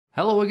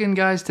Hello again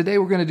guys, today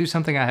we're going to do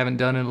something I haven't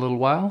done in a little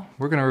while.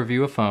 We're going to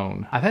review a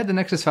phone. I've had the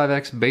Nexus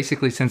 5X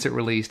basically since it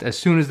released. As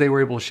soon as they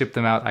were able to ship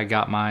them out, I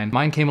got mine.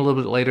 Mine came a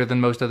little bit later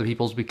than most other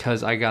people's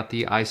because I got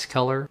the ice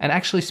color. And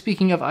actually,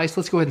 speaking of ice,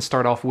 let's go ahead and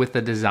start off with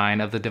the design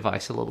of the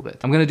device a little bit.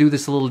 I'm going to do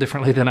this a little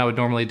differently than I would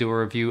normally do a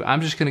review. I'm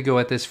just going to go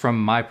at this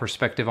from my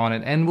perspective on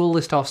it, and we'll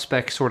list off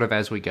specs sort of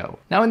as we go.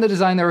 Now in the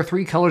design, there are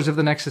three colors of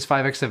the Nexus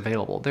 5X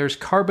available. There's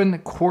carbon,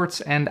 quartz,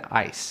 and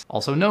ice,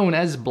 also known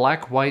as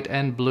black, white,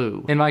 and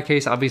blue. In my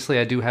case, obviously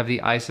I do have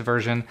the ice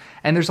version,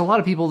 and there's a lot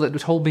of people that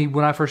told me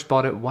when I first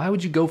bought it, why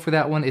would you go for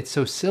that one? It's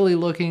so silly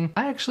looking.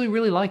 I actually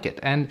really like it,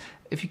 and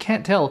if you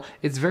can't tell,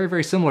 it's very,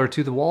 very similar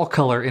to the wall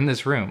color in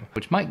this room,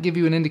 which might give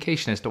you an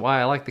indication as to why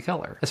I like the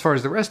color. As far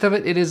as the rest of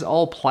it, it is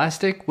all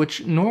plastic,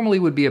 which normally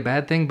would be a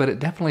bad thing, but it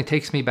definitely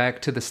takes me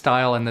back to the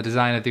style and the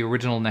design of the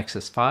original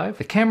Nexus 5.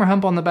 The camera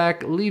hump on the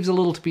back leaves a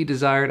little to be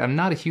desired. I'm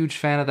not a huge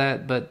fan of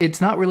that, but it's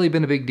not really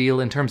been a big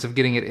deal in terms of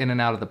getting it in and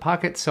out of the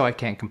pocket, so I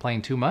can't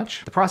complain too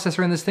much. The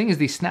processor in this thing is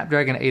the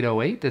Snapdragon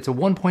 808. It's a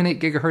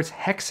 1.8 gigahertz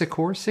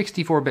hexa-core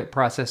 64-bit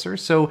processor,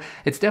 so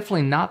it's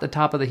definitely not the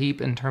top of the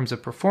heap in terms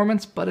of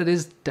performance, but it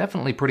is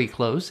definitely pretty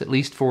close, at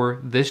least for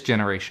this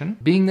generation.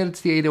 Being that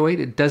it's the 808,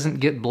 it doesn't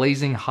get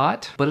blazing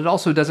hot, but it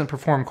also doesn't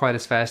perform quite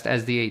as fast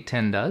as the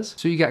 810 does,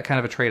 so you got kind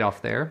of a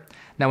trade-off there.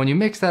 Now when you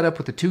mix that up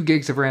with the 2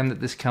 gigs of RAM that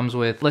this comes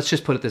with, let's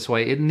just put it this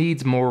way, it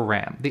needs more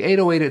RAM. The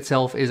 808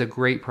 itself is a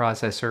great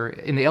processor.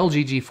 In the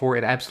LG G4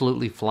 it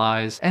absolutely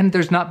flies, and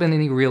there's not been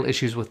any real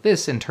issues with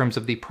this in terms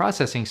of the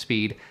processing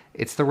speed.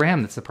 It's the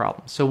RAM that's the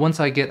problem. So once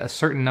I get a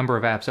certain number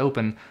of apps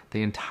open,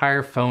 the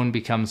entire phone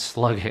becomes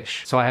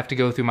sluggish. So I have to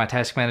go through my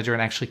task manager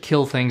and actually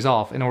kill things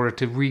off in order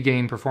to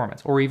regain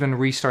performance, or even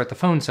restart the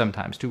phone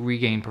sometimes to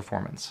regain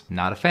performance.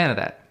 Not a fan of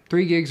that.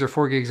 3 gigs or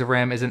 4 gigs of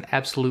RAM is an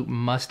absolute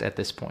must at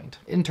this point.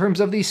 In terms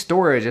of the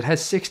storage, it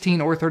has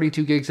 16 or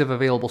 32 gigs of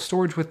available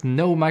storage with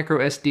no micro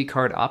SD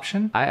card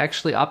option. I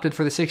actually opted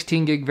for the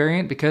 16 gig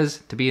variant because,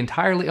 to be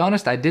entirely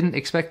honest, I didn't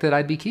expect that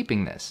I'd be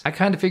keeping this. I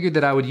kind of figured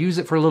that I would use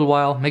it for a little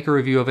while, make a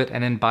review of it,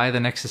 and then buy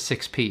the Nexus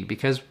 6P,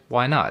 because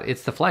why not?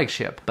 It's the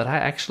flagship. But I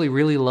actually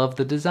really love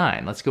the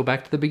design. Let's go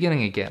back to the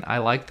beginning again. I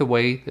like the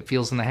way it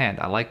feels in the hand.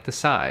 I like the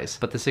size.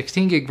 But the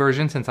 16 gig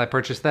version, since I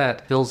purchased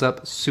that, fills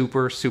up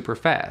super, super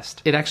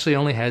fast. It actually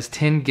only has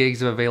 10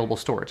 gigs of available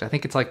storage. I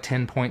think it's like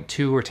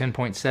 10.2 or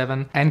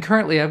 10.7. And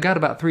currently I've got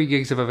about 3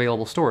 gigs of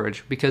available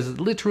storage because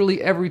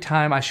literally every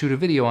time I shoot a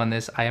video on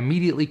this, I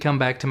immediately come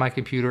back to my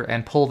computer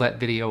and pull that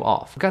video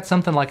off. I've got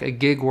something like a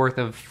gig worth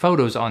of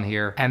photos on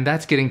here, and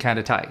that's getting kind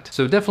of tight.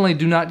 So definitely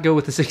do not go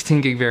with the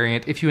 16 gig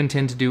variant if you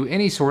intend to do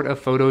any sort of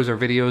photos or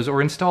videos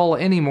or install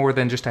any more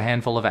than just a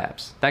handful of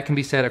apps. That can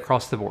be said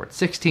across the board.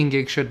 16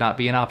 gig should not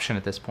be an option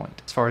at this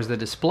point. As far as the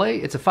display,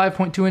 it's a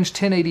 5.2 inch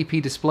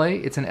 1080p display.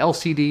 It's an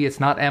LCD, it's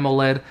not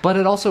AMOLED, but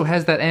it also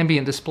has that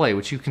ambient display,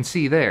 which you can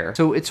see there.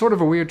 So it's sort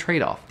of a weird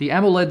trade-off. The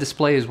AMOLED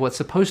display is what's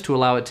supposed to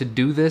allow it to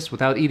do this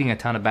without eating a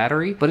ton of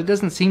battery, but it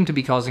doesn't seem to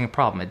be causing a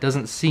problem. It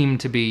doesn't seem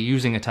to be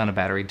using a ton of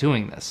battery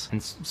doing this.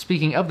 And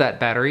speaking of that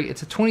battery,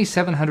 it's a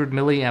 2700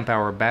 milliamp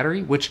hour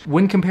battery, which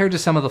when compared to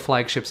some of the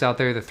flagships out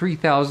there, the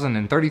 3000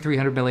 and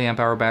 3300 milliamp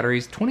hour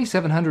batteries,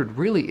 2700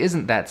 really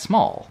isn't that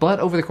small. But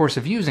over the course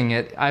of using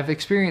it, I've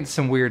experienced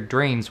some weird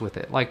drains with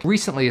it. Like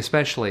recently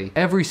especially,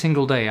 every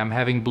single day I'm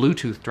having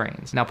Bluetooth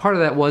drains. Now part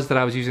of that was that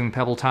I was using the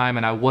Pebble Time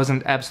and I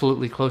wasn't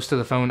absolutely close to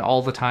the phone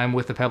all the time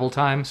with the Pebble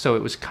Time, so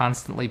it was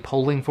constantly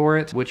polling for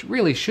it, which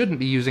really shouldn't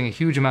be using a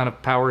huge amount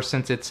of power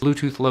since it's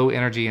Bluetooth low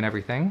energy and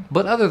everything.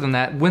 But other than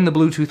that, when the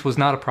Bluetooth was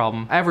not a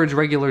problem, average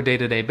regular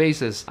day-to-day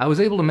basis, I was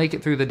able to make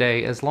it through the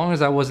day as long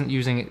as I wasn't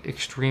using it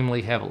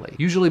extremely heavily.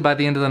 Usually by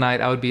the end of the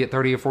night I would be at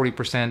 30 or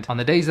 40%. On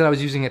the days that I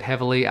was using it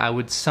heavily, I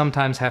would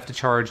sometimes have to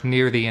charge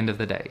near the end of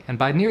the day. And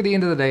by near the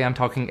end of the day, I'm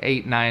talking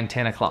 8, 9,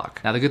 10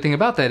 o'clock. Now the good thing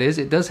about that is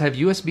it does have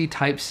USB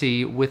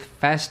Type-C with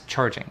fast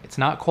charging. It's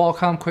not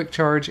Qualcomm Quick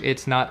Charge,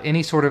 it's not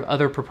any sort of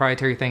other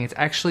proprietary thing, it's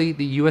actually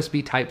the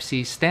USB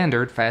Type-C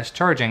standard fast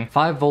charging,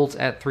 5 volts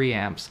at 3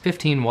 amps,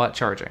 15 watt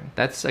charging.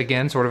 That's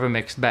again sort of a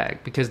mixed bag,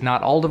 because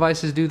not all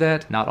devices do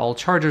that, not all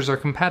chargers are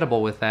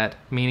compatible with that,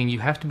 meaning you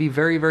have to be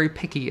very, very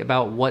picky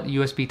about what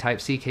USB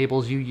Type-C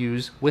cables you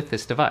use with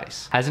this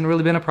device. Hasn't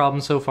really been a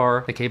problem so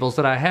far. The cables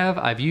that I have,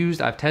 I've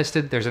used, I've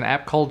tested. There's an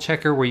app called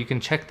Checker where you can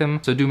check them,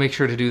 so do make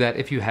sure to do that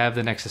if you have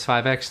the Nexus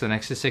 5X, the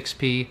Nexus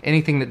 6P,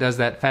 anything that does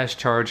that fast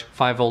charge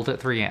 5 volt at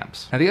 3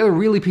 amps. Now the other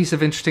really piece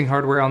of interesting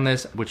hardware on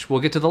this, which we'll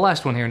get to the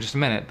last one here in just a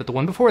minute, but the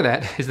one before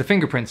that is the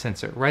fingerprint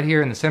sensor. Right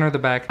here in the center of the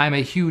back, I'm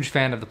a huge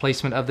fan of the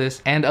placement of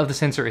this and of the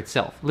sensor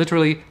itself.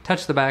 Literally,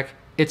 touch the back,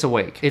 it's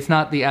awake. It's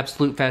not the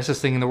absolute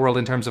fastest thing in the world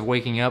in terms of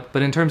waking up,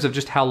 but in terms of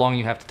just how long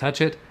you have to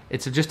touch it,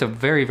 It's just a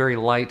very, very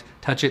light,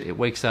 touch it, it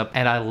wakes up,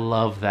 and I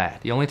love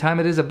that. The only time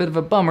it is a bit of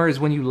a bummer is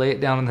when you lay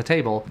it down on the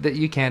table that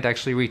you can't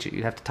actually reach it.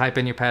 You'd have to type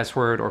in your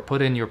password or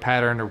put in your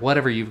pattern or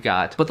whatever you've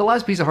got. But the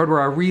last piece of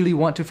hardware I really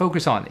want to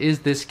focus on is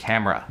this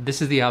camera.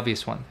 This is the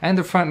obvious one. And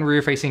the front and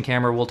rear facing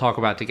camera we'll talk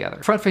about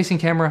together. Front facing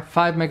camera,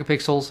 5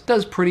 megapixels,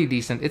 does pretty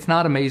decent. It's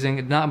not amazing,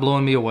 it's not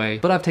blowing me away,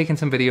 but I've taken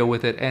some video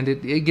with it and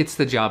it gets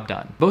the job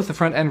done. Both the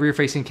front and rear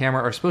facing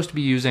camera are supposed to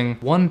be using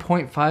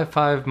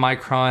 1.55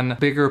 micron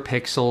bigger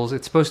pixels.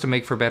 It's supposed to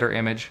make for better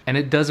image, and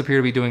it does appear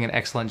to be doing an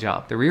excellent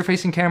job. The rear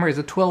facing camera is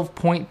a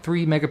 12.3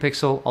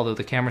 megapixel, although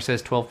the camera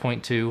says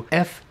 12.2,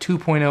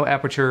 f2.0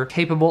 aperture,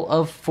 capable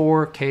of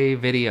 4K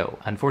video.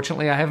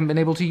 Unfortunately, I haven't been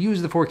able to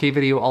use the 4K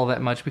video all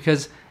that much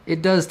because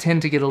it does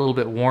tend to get a little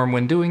bit warm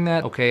when doing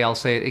that. Okay, I'll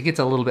say it gets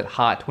a little bit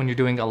hot when you're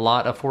doing a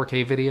lot of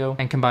 4K video,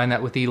 and combine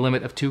that with the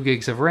limit of 2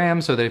 gigs of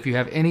RAM so that if you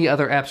have any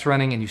other apps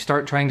running and you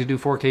start trying to do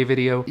 4K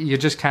video, you're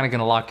just kind of going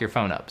to lock your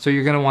phone up. So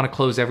you're going to want to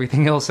close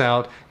everything else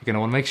out. You're going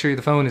to want to make sure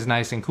the phone is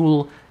nice and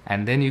cool,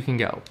 and then you can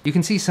go. You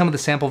can see some of the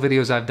sample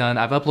videos I've done.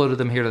 I've uploaded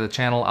them here to the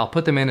channel. I'll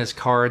put them in as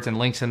cards and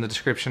links in the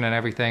description and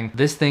everything.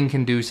 This thing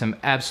can do some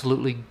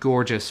absolutely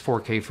gorgeous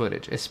 4K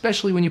footage,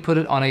 especially when you put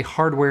it on a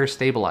hardware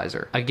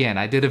stabilizer. Again,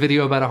 I did a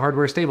video about a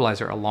hardware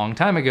stabilizer a long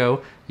time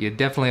ago. You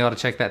definitely ought to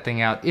check that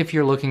thing out if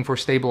you're looking for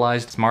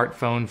stabilized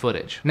smartphone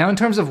footage. Now, in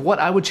terms of what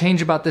I would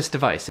change about this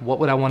device, what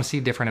would I want to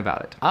see different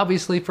about it?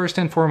 Obviously, first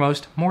and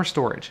foremost, more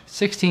storage.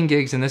 16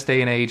 gigs in this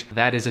day and age,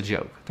 that is a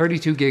joke.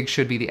 32 gigs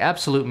should be the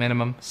absolute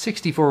minimum.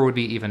 64 would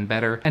be even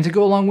better. And to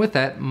go along with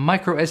that,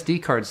 micro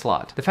SD card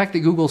slot. The fact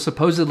that Google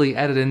supposedly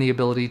added in the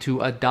ability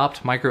to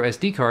adopt micro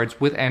SD cards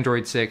with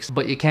Android 6,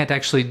 but you can't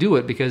actually do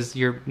it because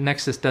your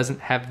Nexus doesn't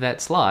have that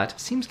slot,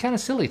 seems kind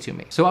of silly to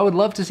me. So I would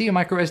love to see a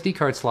micro SD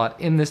card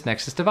slot in this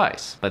Nexus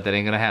device, but that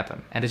ain't gonna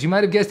happen. And as you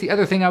might have guessed, the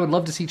other thing I would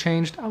love to see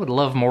changed, I would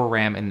love more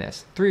RAM in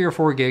this. 3 or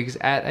 4 gigs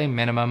at a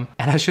minimum.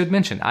 And I should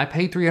mention, I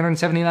paid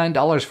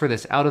 $379 for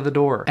this out of the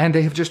door, and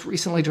they have just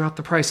recently dropped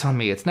the price on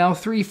me. It's now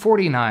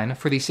 $349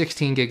 for the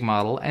 16 gig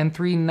model and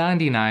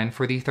 $399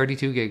 for the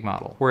 32 gig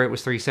model, where it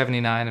was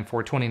 $379 and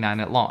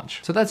 $429 at launch.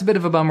 So that's a bit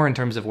of a bummer in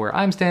terms of where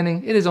I'm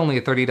standing. It is only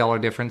a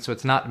 $30 difference, so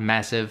it's not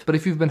massive, but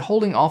if you've been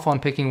holding off on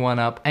picking one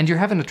up and you're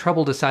having a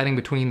trouble deciding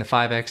between the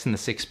 5X and the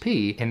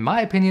 6P, in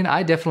my opinion,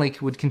 I definitely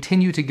would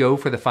continue to go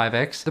for the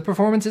 5X. The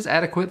performance is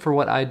adequate for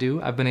what I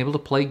do. I've been able to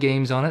play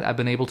games on it. I've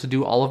been able to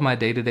do all of my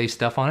day-to-day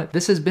stuff on it.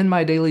 This has been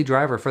my daily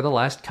driver for the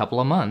last couple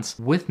of months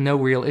with no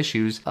real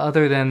issues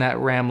other than that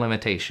RAM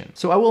limitation.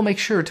 So I will make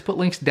sure to put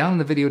links down in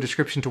the video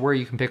description to where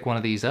you can pick one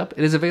of these up.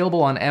 It is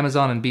available on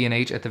Amazon and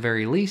B&H at the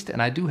very least,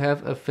 and I do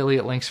have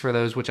affiliate links for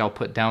those, which I'll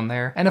put down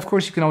there. And of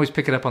course, you can always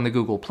pick it up on the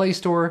Google Play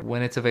Store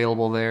when it's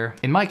available there.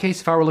 In my case,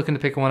 if I were looking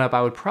to pick one up,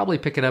 I would probably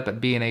pick it up at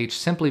B&H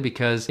simply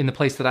because in the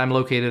place that I'm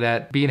located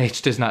at,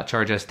 B&H does not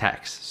charge us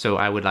tax, so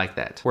I would like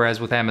that. Whereas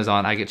with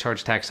Amazon, I get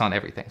charged tax on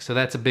everything, so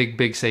that's a big,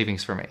 big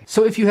savings for me.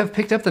 So if you have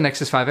picked up the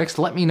Nexus 5X,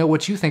 let me know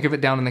what you think of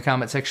it down in the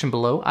comment section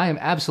below. I am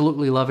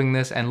absolutely loving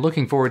this and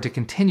looking forward to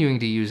continuing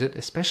to use it,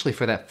 especially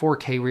for that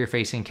 4K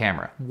rear-facing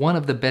camera. One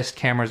of the best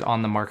cameras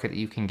on the market that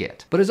you can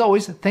get. But as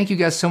always, thank you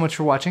guys so much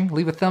for watching.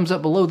 Leave a thumbs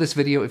up below this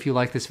video if you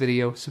like this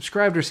video.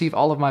 Subscribe to receive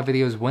all of my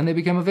videos when they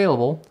become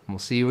available, and we'll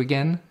see you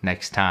again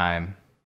next time.